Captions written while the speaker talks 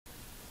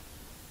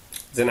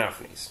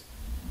Xenophanes.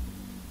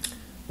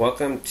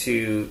 Welcome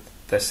to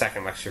the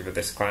second lecture of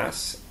this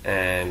class,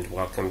 and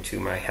welcome to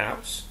my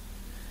house.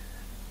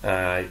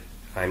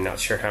 I'm not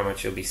sure how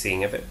much you'll be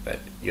seeing of it, but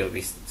you'll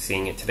be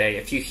seeing it today.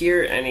 If you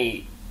hear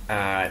any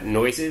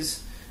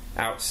noises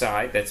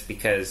outside, that's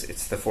because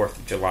it's the 4th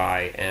of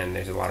July and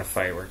there's a lot of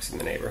fireworks in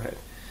the neighborhood.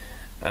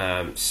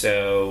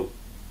 So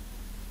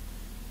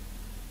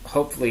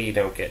hopefully you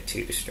don't get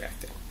too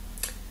distracted.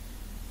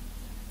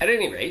 At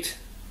any rate,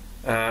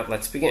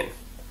 let's begin.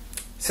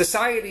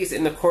 Societies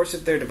in the course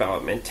of their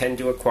development tend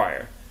to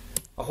acquire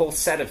a whole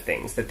set of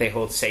things that they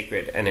hold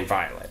sacred and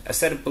inviolate, a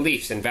set of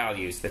beliefs and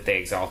values that they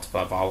exalt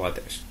above all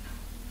others.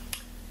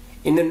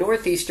 In the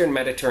northeastern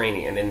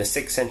Mediterranean in the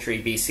 6th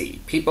century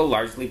BC, people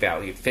largely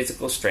valued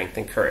physical strength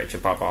and courage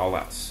above all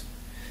else.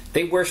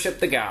 They worshipped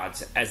the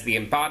gods as the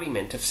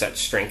embodiment of such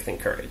strength and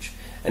courage,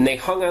 and they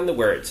hung on the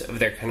words of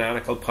their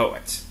canonical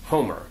poets,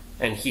 Homer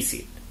and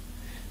Hesiod.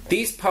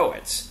 These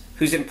poets,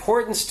 whose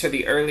importance to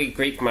the early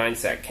Greek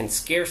mindset can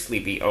scarcely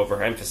be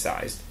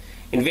overemphasized,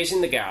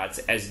 envision the gods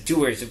as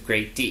doers of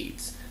great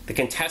deeds, the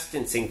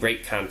contestants in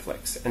great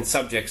conflicts, and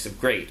subjects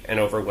of great and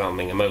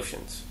overwhelming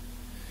emotions.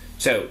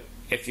 So,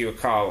 if you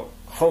recall,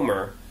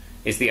 Homer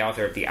is the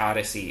author of the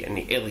Odyssey and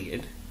the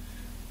Iliad,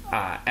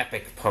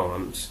 epic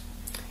poems,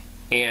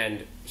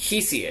 and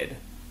Hesiod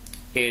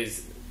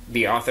is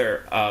the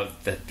author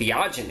of the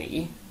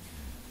Theogony,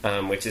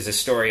 which is a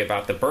story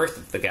about the birth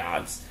of the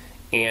gods,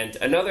 and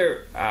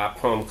another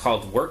poem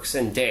called Works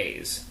and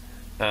Days,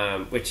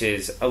 which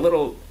is a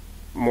little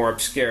more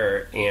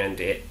obscure, and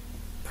it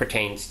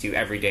pertains to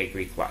everyday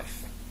Greek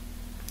life.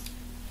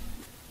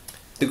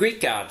 The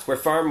Greek gods were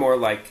far more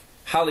like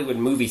Hollywood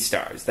movie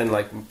stars than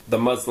like the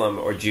Muslim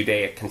or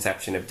Judaic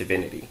conception of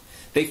divinity.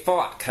 They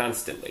fought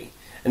constantly,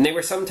 and they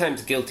were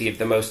sometimes guilty of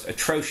the most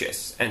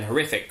atrocious and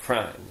horrific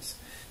crimes.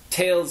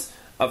 Tales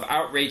of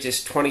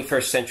outrageous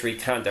 21st century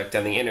conduct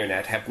on the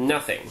internet have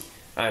nothing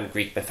on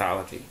Greek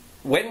mythology.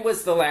 When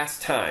was the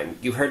last time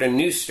you heard a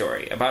news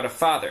story about a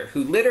father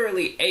who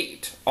literally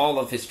ate all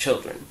of his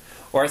children,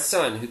 or a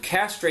son who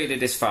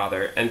castrated his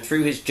father and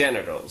threw his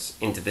genitals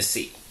into the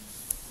sea?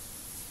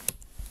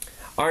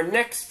 Our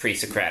next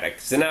pre-Socratic,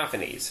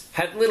 Xenophanes,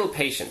 had little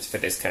patience for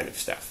this kind of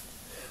stuff.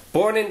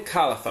 Born in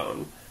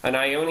Colophon, an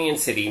Ionian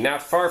city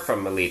not far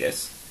from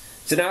Miletus,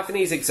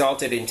 Xenophanes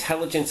exalted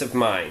intelligence of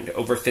mind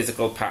over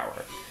physical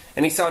power,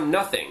 and he saw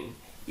nothing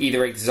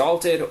either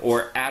exalted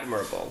or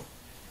admirable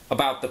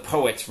about the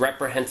poets'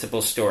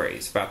 reprehensible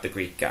stories about the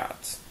Greek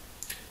gods.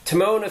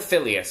 Timon of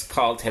Philus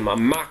called him a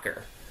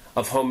mocker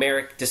of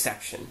Homeric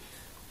deception,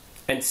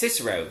 and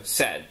Cicero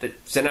said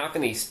that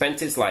Xenophanes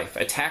spent his life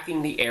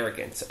attacking the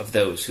arrogance of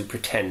those who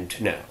pretend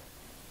to know.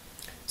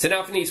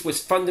 Xenophanes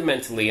was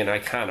fundamentally an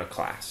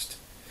iconoclast,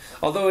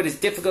 although it is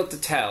difficult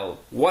to tell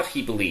what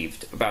he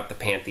believed about the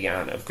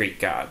pantheon of Greek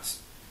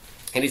gods.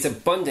 It is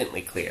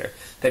abundantly clear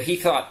that he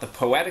thought the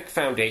poetic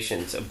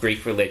foundations of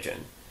Greek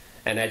religion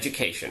and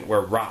education were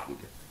rotten,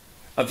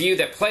 a view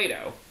that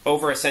Plato,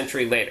 over a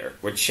century later,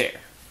 would share.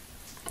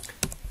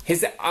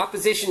 His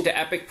opposition to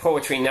epic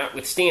poetry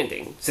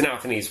notwithstanding,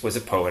 Xenophanes was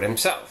a poet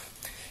himself.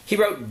 He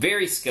wrote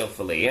very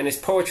skillfully, and his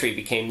poetry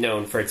became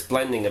known for its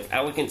blending of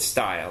elegant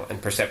style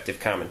and perceptive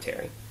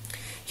commentary.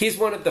 He is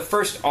one of the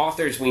first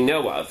authors we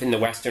know of in the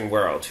Western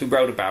world who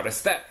wrote about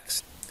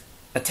aesthetics,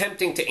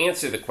 attempting to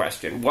answer the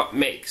question, what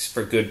makes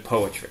for good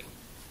poetry?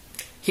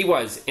 He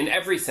was, in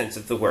every sense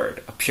of the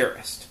word, a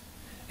purist,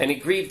 and he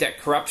grieved at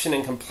corruption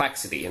and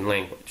complexity in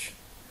language.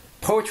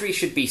 Poetry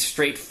should be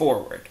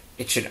straightforward.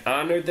 It should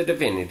honor the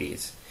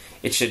divinities.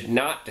 It should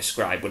not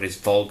describe what is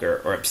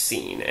vulgar or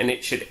obscene, and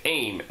it should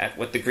aim at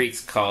what the Greeks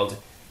called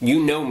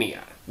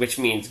eunomia, which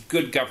means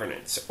good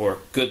governance or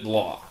good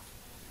law.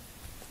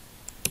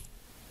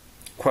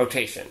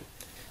 Quotation: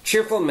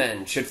 "Cheerful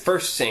men should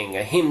first sing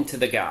a hymn to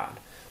the god,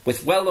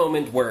 with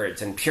well-omened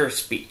words and pure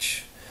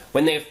speech,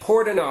 when they have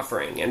poured an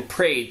offering and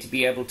prayed to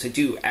be able to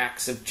do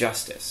acts of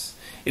justice.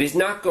 It is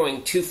not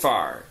going too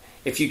far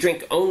if you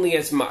drink only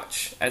as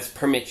much as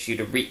permits you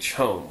to reach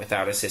home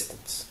without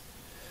assistance.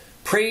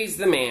 Praise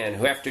the man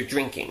who after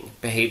drinking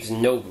behaves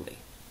nobly,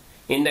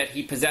 in that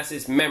he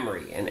possesses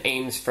memory and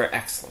aims for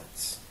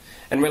excellence,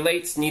 and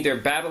relates neither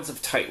battles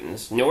of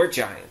titans, nor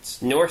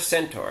giants, nor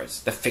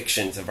centaurs, the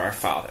fictions of our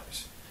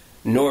fathers,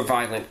 nor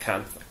violent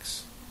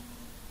conflicts."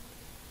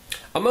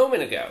 A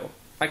moment ago,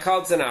 I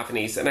called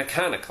Xenophanes an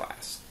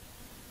iconoclast.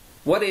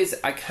 What is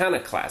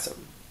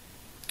iconoclasm?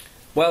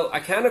 Well,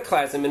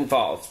 iconoclasm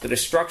involves the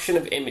destruction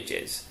of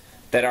images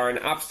that are an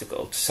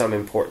obstacle to some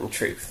important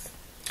truth.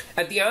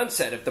 At the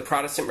onset of the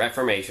Protestant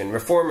Reformation,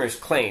 reformers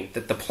claimed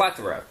that the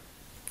plethora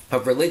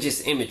of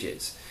religious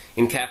images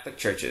in Catholic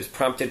churches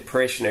prompted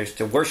parishioners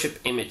to worship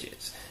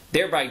images,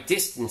 thereby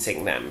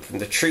distancing them from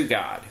the true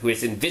God, who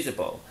is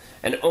invisible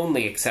and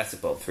only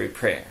accessible through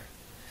prayer.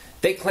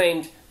 They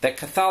claimed that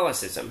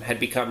Catholicism had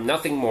become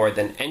nothing more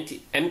than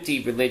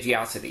empty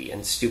religiosity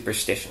and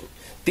superstition.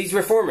 These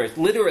reformers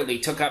literally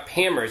took up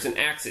hammers and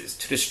axes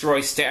to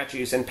destroy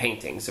statues and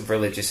paintings of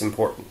religious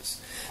importance.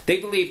 They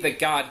believed that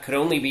God could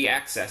only be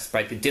accessed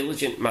by the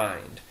diligent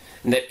mind,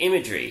 and that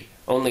imagery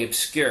only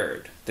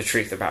obscured the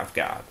truth about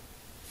God.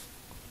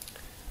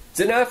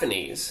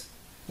 Xenophanes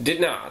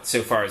did not,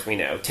 so far as we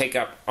know, take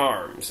up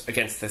arms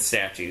against the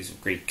statues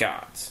of Greek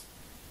gods.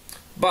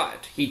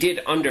 But he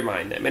did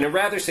undermine them in a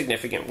rather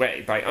significant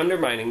way by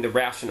undermining the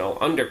rational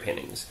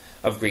underpinnings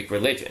of Greek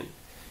religion.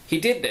 He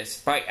did this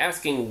by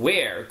asking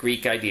where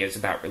Greek ideas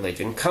about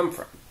religion come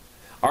from.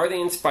 Are they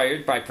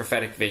inspired by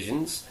prophetic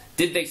visions?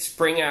 Did they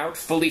spring out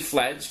fully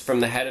fledged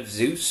from the head of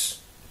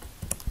Zeus,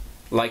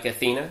 like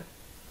Athena?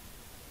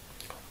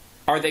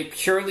 Are they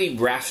purely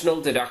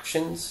rational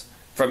deductions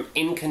from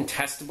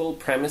incontestable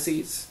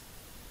premises?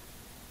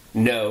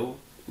 No,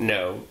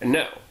 no, and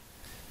no.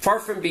 Far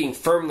from being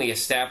firmly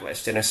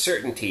established in a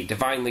certainty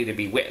divinely to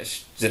be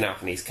wished,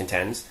 Xenophanes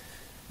contends,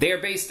 they are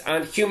based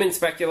on human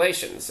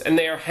speculations, and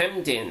they are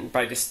hemmed in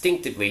by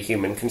distinctively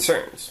human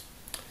concerns.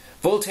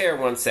 Voltaire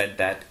once said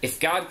that, if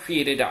God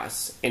created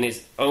us in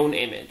his own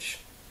image,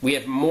 we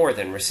have more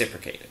than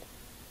reciprocated.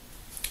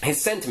 His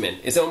sentiment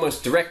is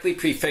almost directly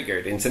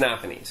prefigured in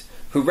Xenophanes,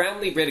 who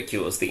roundly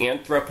ridicules the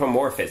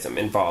anthropomorphism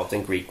involved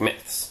in Greek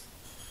myths.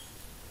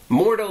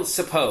 Mortals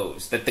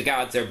suppose that the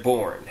gods are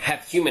born,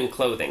 have human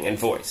clothing and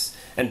voice,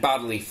 and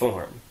bodily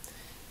form.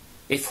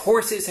 If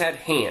horses had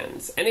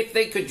hands, and if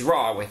they could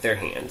draw with their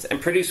hands,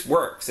 and produce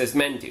works as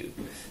men do,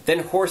 then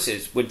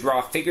horses would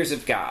draw figures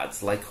of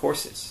gods like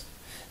horses,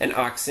 and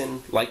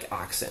oxen like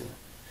oxen,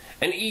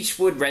 and each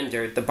would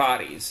render the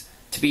bodies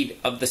to be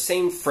of the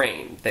same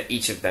frame that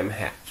each of them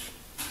have.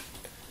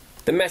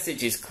 The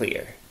message is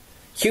clear.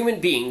 Human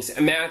beings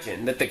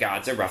imagine that the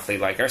gods are roughly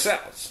like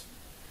ourselves.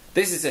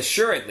 This is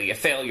assuredly a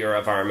failure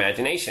of our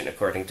imagination,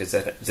 according to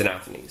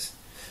Xenophanes.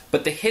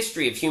 But the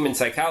history of human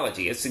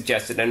psychology has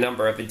suggested a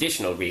number of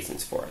additional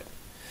reasons for it.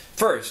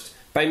 First,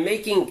 by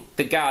making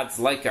the gods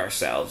like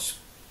ourselves,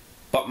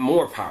 but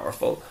more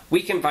powerful,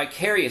 we can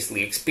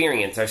vicariously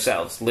experience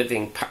ourselves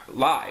living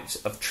lives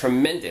of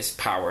tremendous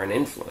power and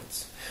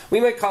influence. We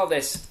might call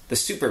this the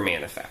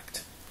Superman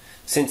effect,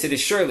 since it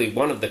is surely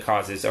one of the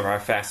causes of our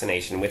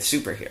fascination with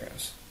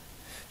superheroes.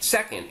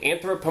 Second,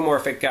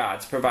 anthropomorphic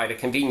gods provide a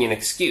convenient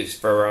excuse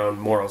for our own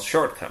moral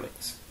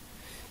shortcomings.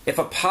 If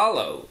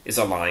Apollo is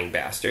a lying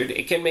bastard,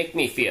 it can make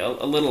me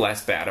feel a little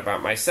less bad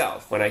about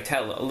myself when I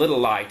tell a little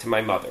lie to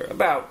my mother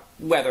about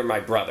whether my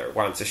brother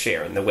wants a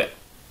share in the will.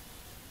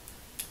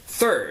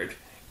 Third,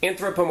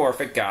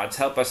 anthropomorphic gods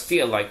help us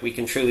feel like we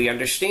can truly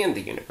understand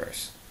the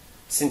universe,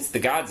 since the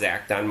gods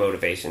act on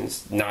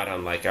motivations not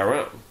unlike our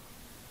own.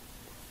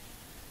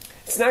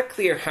 It's not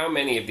clear how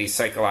many of these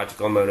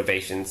psychological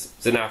motivations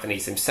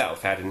Xenophanes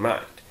himself had in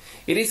mind.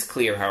 It is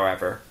clear,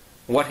 however,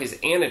 what his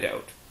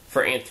antidote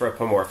for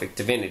anthropomorphic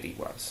divinity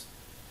was.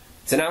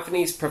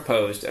 Xenophanes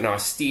proposed an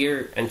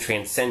austere and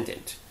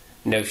transcendent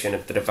notion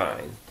of the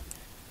divine.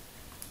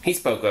 He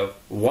spoke of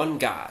one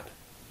God,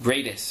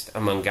 greatest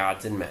among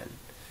gods and men,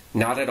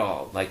 not at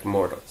all like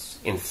mortals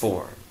in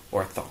form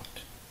or thought.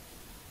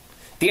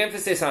 The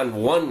emphasis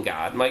on one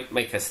God might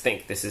make us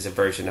think this is a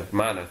version of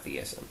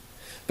monotheism,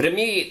 but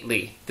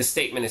immediately the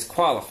statement is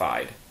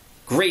qualified,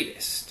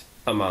 greatest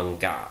among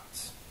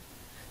gods.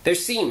 There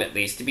seem, at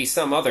least, to be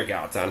some other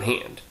gods on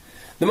hand.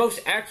 The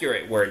most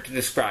accurate word to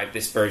describe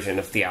this version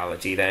of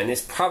theology, then,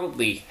 is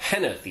probably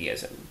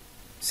henotheism.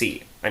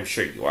 See, I'm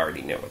sure you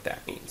already know what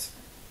that means.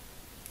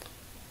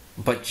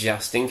 But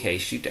just in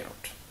case you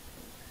don't,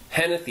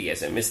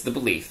 henotheism is the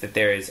belief that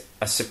there is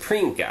a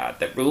supreme God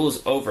that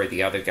rules over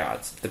the other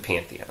gods of the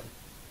pantheon.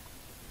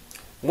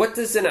 What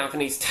does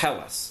Xenophanes tell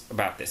us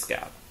about this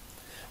God?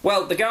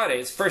 Well, the god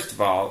is, first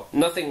of all,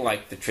 nothing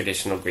like the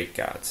traditional Greek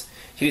gods.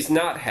 He does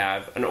not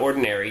have an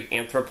ordinary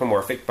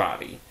anthropomorphic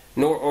body,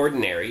 nor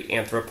ordinary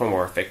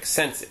anthropomorphic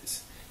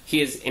senses.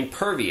 He is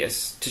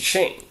impervious to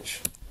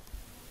change.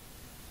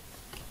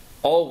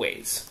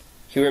 Always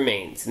he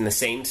remains in the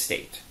same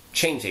state,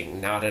 changing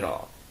not at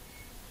all.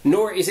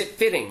 Nor is it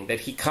fitting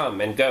that he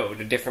come and go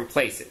to different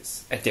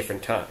places at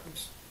different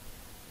times.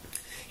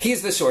 He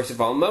is the source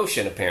of all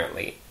motion,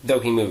 apparently, though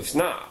he moves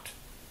not.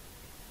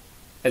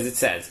 As it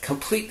says,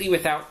 completely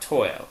without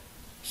toil,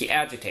 he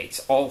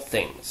agitates all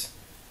things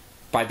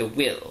by the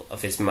will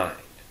of his mind.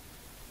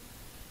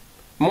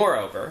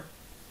 Moreover,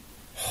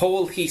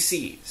 whole he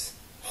sees,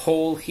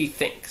 whole he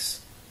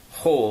thinks,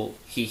 whole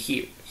he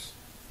hears.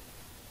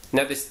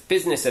 Now this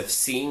business of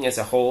seeing as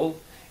a whole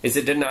is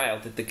a denial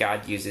that the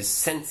god uses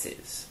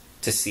senses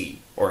to see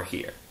or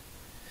hear,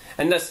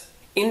 and thus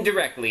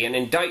indirectly an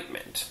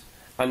indictment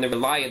on the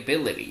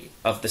reliability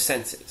of the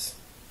senses.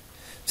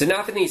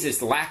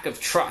 Xenophanes' lack of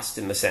trust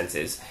in the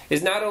senses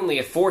is not only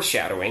a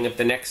foreshadowing of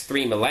the next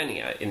 3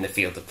 millennia in the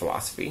field of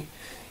philosophy,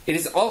 it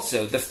is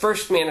also the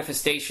first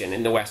manifestation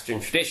in the Western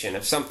tradition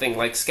of something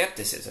like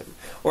skepticism,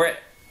 or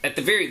at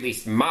the very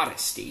least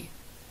modesty,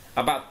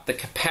 about the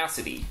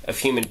capacity of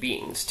human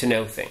beings to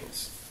know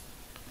things.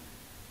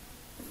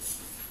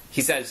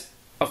 He says,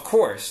 of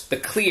course, the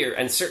clear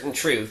and certain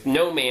truth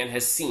no man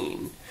has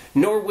seen,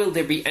 nor will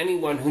there be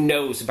anyone who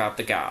knows about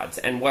the gods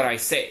and what I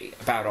say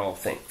about all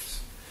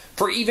things.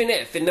 For even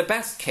if, in the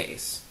best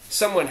case,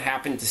 someone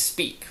happened to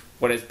speak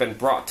what has been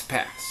brought to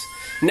pass,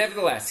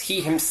 Nevertheless,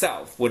 he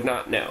himself would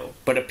not know,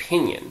 but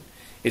opinion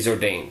is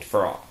ordained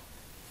for all.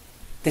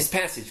 This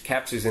passage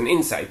captures an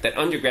insight that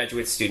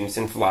undergraduate students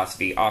in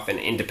philosophy often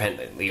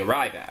independently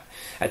arrive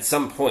at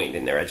some point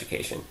in their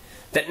education,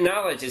 that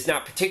knowledge is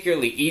not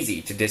particularly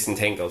easy to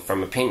disentangle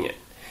from opinion.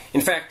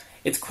 In fact,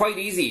 it's quite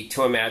easy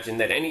to imagine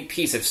that any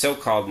piece of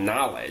so-called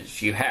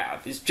knowledge you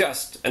have is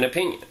just an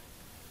opinion.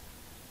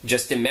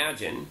 Just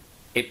imagine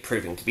it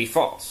proving to be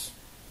false.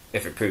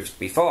 If it proves to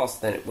be false,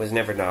 then it was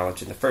never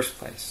knowledge in the first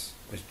place.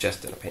 It was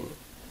just an opinion.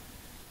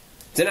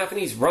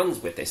 Xenophanes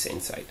runs with this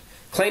insight,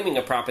 claiming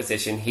a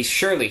proposition he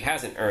surely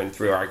hasn't earned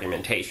through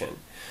argumentation,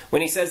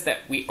 when he says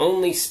that we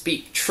only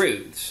speak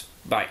truths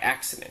by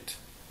accident.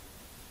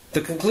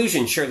 The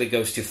conclusion surely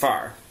goes too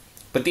far,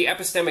 but the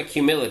epistemic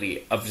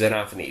humility of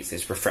Xenophanes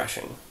is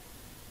refreshing.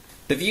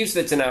 The views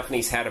that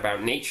Xenophanes had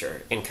about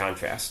nature, in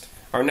contrast,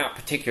 are not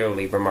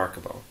particularly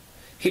remarkable.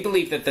 He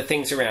believed that the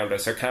things around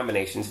us are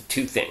combinations of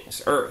two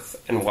things,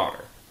 earth and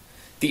water.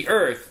 The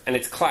earth and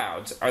its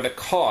clouds are the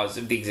cause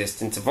of the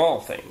existence of all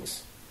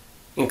things,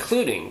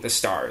 including the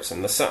stars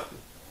and the sun.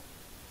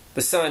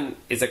 The sun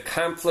is a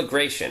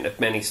conflagration of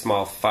many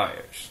small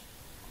fires.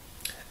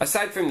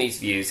 Aside from these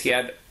views, he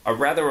had a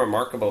rather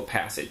remarkable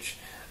passage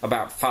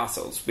about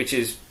fossils, which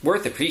is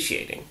worth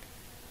appreciating.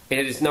 It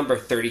is number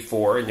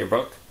 34 in your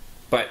book,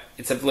 but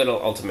it's of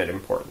little ultimate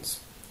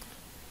importance.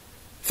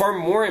 Far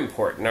more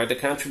important are the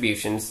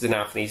contributions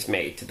Xenophanes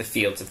made to the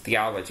fields of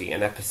theology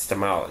and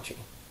epistemology.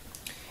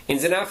 In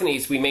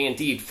Xenophanes, we may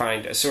indeed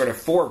find a sort of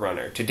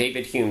forerunner to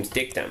David Hume's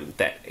dictum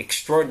that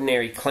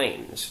extraordinary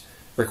claims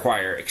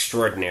require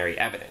extraordinary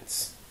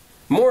evidence.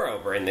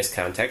 Moreover, in this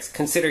context,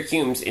 consider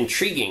Hume's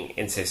intriguing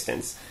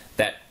insistence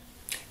that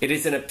it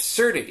is an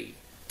absurdity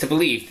to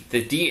believe that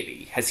the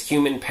deity has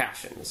human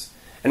passions,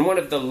 and one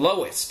of the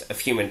lowest of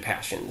human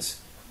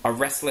passions, a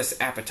restless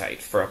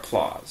appetite for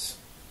applause.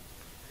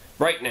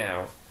 Right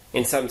now,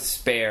 in some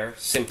spare,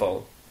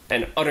 simple,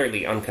 and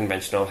utterly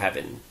unconventional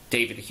heaven,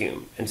 David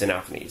Hume and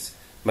Xenophanes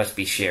must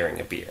be sharing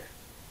a beer.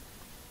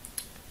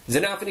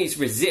 Xenophanes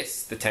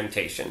resists the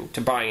temptation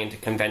to buy into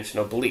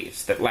conventional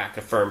beliefs that lack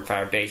a firm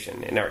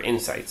foundation in our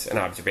insights and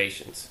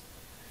observations,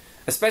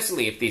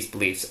 especially if these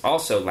beliefs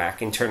also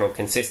lack internal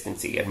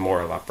consistency and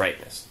moral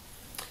uprightness.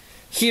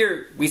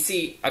 Here, we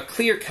see a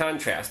clear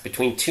contrast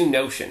between two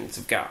notions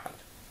of God.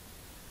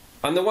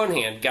 On the one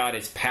hand, God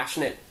is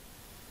passionate,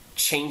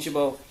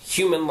 changeable,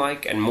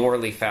 human-like, and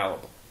morally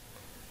fallible.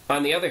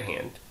 On the other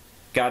hand,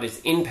 God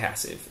is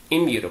impassive,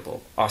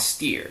 immutable,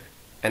 austere,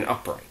 and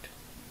upright.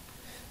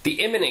 The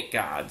immanent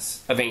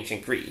gods of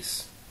ancient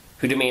Greece,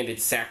 who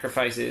demanded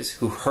sacrifices,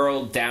 who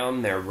hurled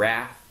down their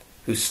wrath,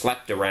 who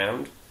slept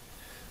around,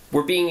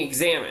 were being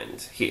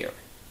examined here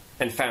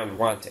and found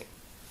wanting.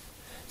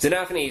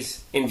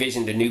 Xenophanes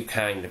envisioned a new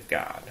kind of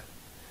God,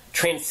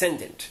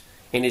 transcendent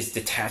in his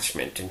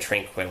detachment and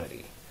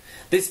tranquility.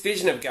 This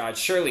vision of God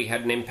surely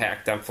had an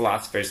impact on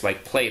philosophers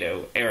like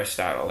Plato,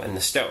 Aristotle, and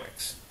the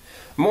Stoics.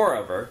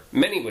 Moreover,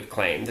 many would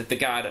claim that the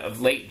God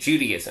of late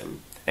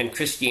Judaism and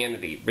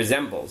Christianity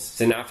resembles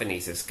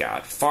Xenophanes'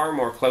 God far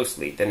more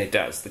closely than it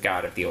does the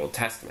God of the Old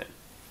Testament.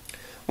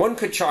 One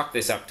could chalk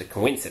this up to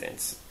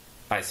coincidence,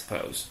 I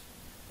suppose,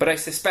 but I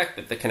suspect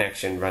that the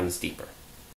connection runs deeper.